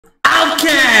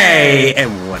Okay,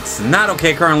 and what's not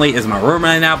okay currently is my room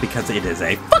right now because it is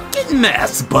a fucking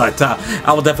mess, but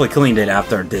I will definitely clean it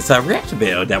after this reaction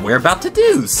video that we're about to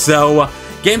do. So,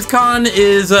 Gamescom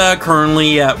is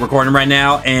currently recording right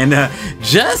now, and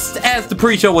just as the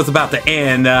pre-show was about to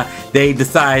end, they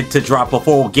decided to drop a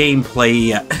full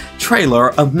gameplay trailer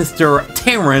of Mr.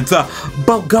 Terrance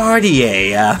Bogard,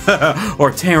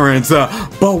 or Terrance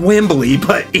BoWemby,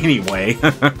 but anyway,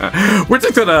 we're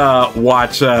just gonna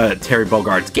watch Terry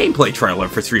Bogard's gameplay trailer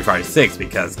for Street Fighter 6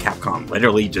 because Capcom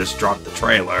literally just dropped the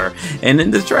trailer, and in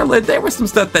this trailer there was some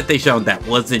stuff that they showed that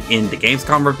wasn't in the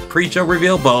Gamescom pre-show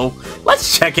reveal, but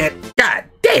let's check it. God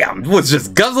damn, it was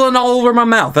just guzzling all over my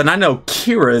mouth, and I know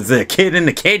Kira is a kid in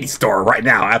the candy store right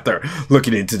now after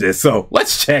looking into this, so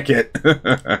let's check it.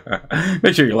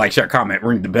 Make sure you like, share, comment,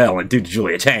 ring the bell, and do the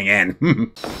Julia Chang, and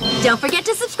don't forget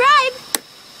to subscribe.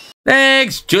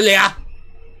 Thanks, Julia.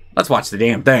 Let's watch the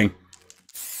damn thing.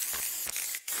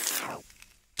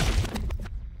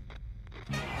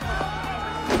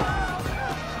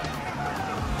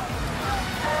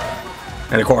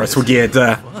 And of course, we get,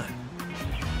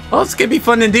 well, it's gonna be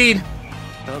fun indeed.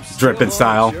 Dripping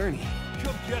style.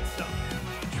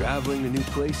 Traveling to new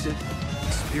places,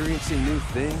 experiencing new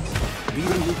things,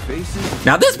 meeting new faces.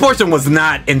 Now, this portion was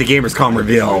not in the Gamescom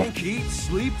reveal. Drink, eat,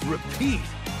 sleep, repeat.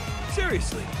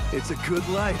 Seriously, it's a good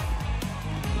life.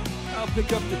 I'll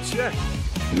pick up the check.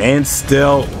 Man,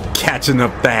 still catching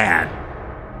up bad.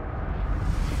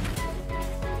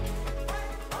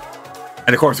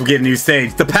 And of course, we get a new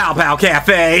stage, the Pow Pow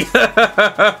Cafe.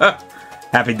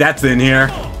 Happy that's in here.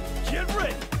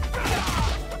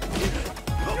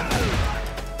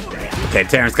 Okay,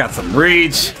 Terrance got some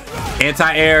reach,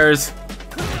 anti-airs,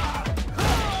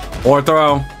 or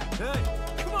throw.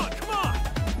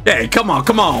 Hey, come on,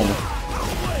 come on.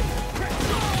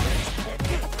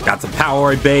 Got some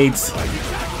power baits.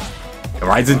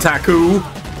 Rising Taku,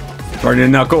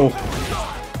 burning knuckle.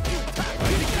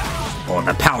 Oh,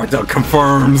 the power dunk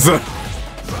confirms. He's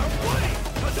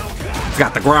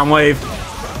got the ground wave.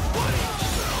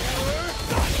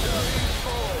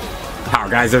 Power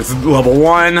Geyser's level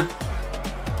 1. And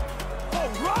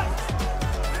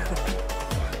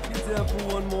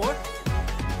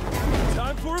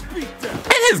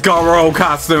his Garo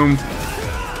costume.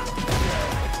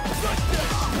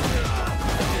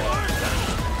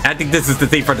 I think this is the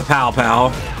thing for the Pow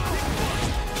Pow.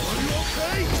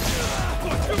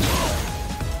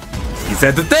 He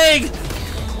said the thing!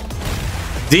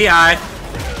 DI.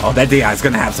 Oh, that DI is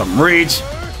gonna have some reach.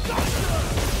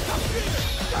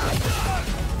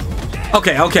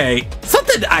 Okay, okay.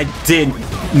 Something I did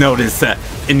notice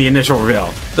in the initial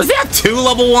reveal. Does he have 2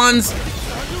 level 1s?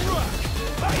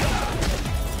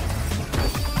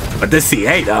 But this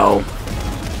CA though.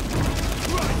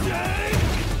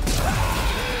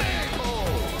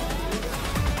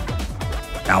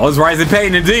 That was Rising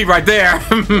Pain indeed right there.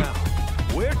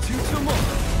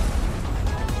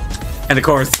 And of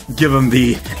course, give him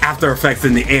the after effects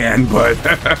in the end, but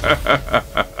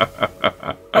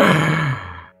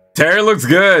Terry looks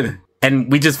good. And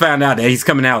we just found out that he's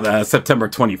coming out September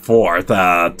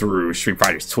 24th through Street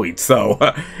Fighter's tweets. So,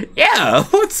 yeah,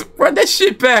 let's run that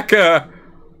shit back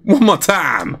one more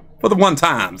time for the one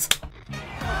times.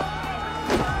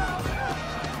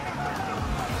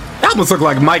 That almost looked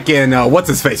like Mike and what's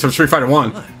his face from Street Fighter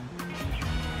 1.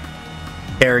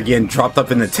 Terry again dropped up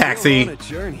in the taxi.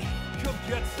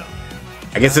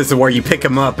 I guess this is where you pick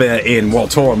him up in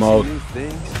World Tour mode. New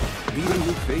things, meeting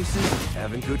new faces,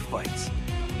 having good fights.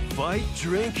 Fight,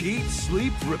 drink, eat,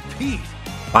 sleep, repeat.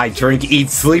 Fight, drink, eat,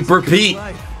 sleep, repeat.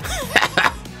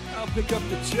 I'll pick up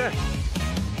the check.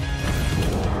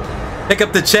 Pick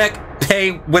up the check,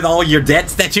 pay with all your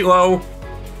debts that you owe.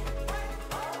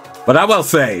 But I will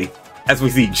say, as we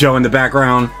see Joe in the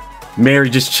background, Mary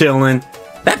just chilling.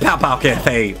 That Pow Pow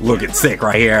Cafe looking sick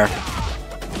right here.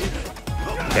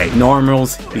 Okay,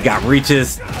 normals, you got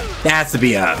reaches. That has to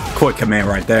be a quick command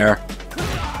right there.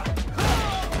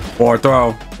 Or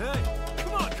throw.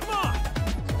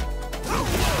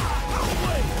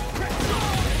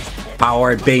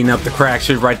 Power baiting up the crack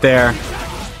shit right there.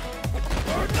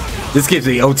 This gives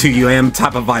the O2UM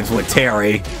type of vibes with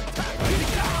Terry.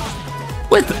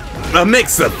 With a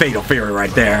mix of Fatal Fury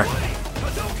right there.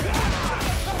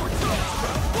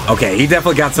 Okay, he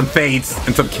definitely got some fades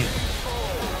and some...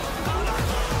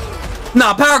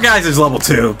 Nah, Power Geyser's level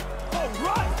 2.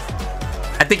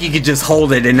 I think you could just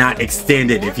hold it and not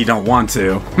extend it if you don't want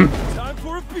to.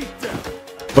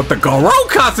 But the Garo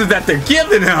costumes that they're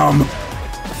giving him,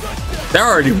 they're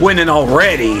already winning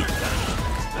already.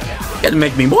 Gotta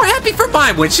make me more happy for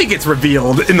mine when she gets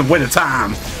revealed in the winter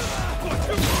time.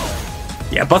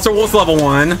 Yeah, BUSTA WOLF level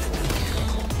 1.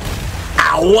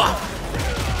 Ow!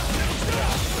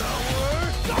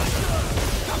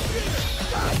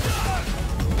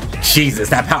 Jesus,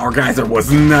 that power geyser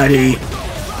was nutty.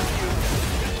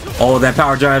 Oh, that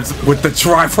power drives with the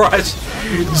drive rush.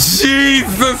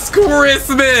 Jesus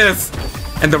Christmas!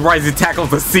 And the rising tackle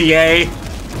the CA.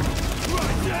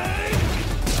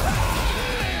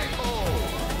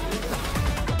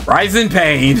 Rising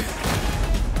pain.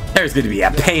 There's gonna be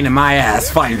a pain in my ass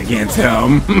fighting against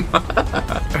him.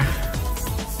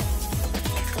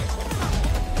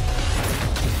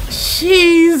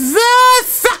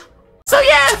 Jesus! So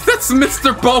yeah, that's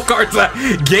Mr. Bogard's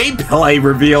gameplay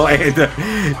reveal,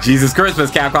 and Jesus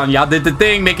Christmas, Capcom, y'all did the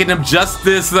thing, making him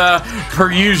justice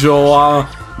per usual.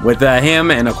 With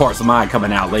him and of course mine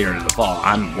coming out later in the fall.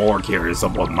 I'm more curious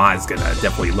of what mine's gonna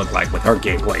definitely look like with her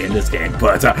gameplay in this game.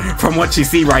 But from what you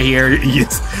see right here,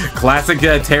 it's classic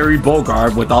Terry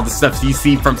Bogard with all the stuff you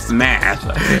see from Smash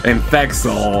and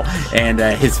Fexel and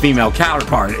his female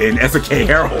counterpart in SNK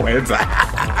Heroines.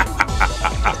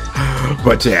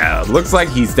 But yeah, looks like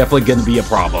he's definitely going to be a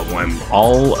problem when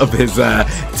all of his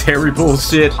Terry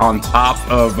bullshit on top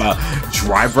of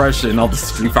Drive Rush and all the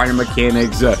Street Fighter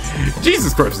mechanics.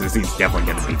 Jesus Christ, he's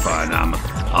definitely going to be fun.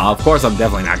 Of course, I'm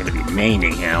definitely not going to be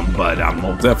maining him, but I'm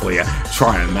definitely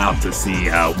trying him out to see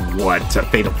what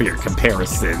Fatal Fury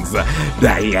comparisons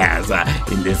that he has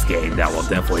in this game that will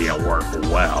definitely work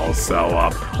well. So,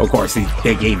 of course,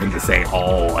 they gave him to say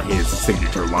all his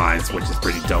signature lines, which is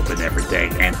pretty dope and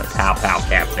everything, and the Pow Pow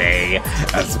Cafe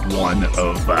as one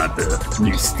of the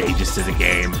new stages to the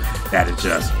game that is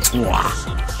just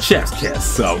chef's kiss.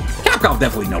 So Capcom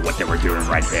definitely know what they were doing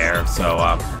right there. So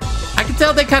I can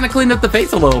tell they kind of cleaned up the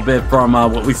face a little bit from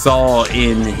what we saw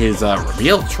in his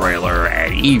reveal trailer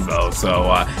at EVO.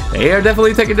 So they are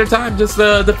definitely taking their time just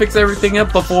to fix everything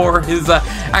up before his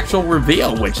actual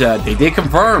reveal, which they did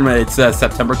confirm it's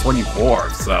September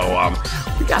 24th. So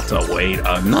we got to wait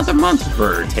another month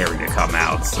for Terry to come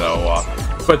out. So,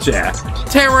 but yeah,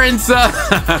 Terrance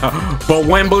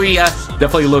BoWemby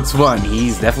definitely looks fun.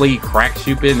 He's definitely crack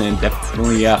shooting and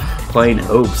definitely playing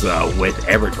hopes with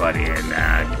everybody and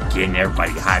getting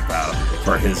everybody hyped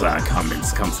for his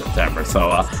comments come September. So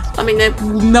let me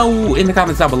know in the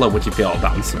comments down below what you feel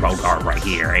about Mr. Bogard right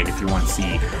here, and if you want to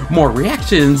see more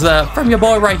reactions from your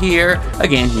boy right here,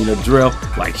 again, you know the drill.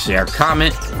 Like, share,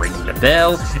 comment, ring the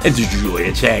bell, and do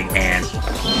Julia Chang, and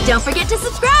don't forget to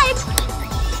subscribe.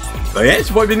 So yeah, it's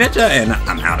your boy Ninja, and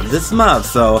I'm out of this month,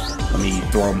 so let me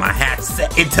throw my hat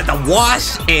into the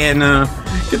wash and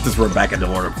get this room back in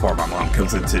order before my mom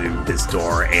comes into this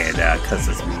door and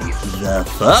cusses me the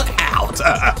fuck out.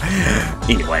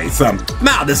 Anyways, I'm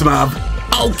out of this month.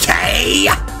 Okay.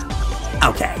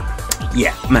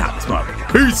 Yeah, I'm out of this month.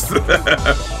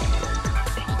 Peace.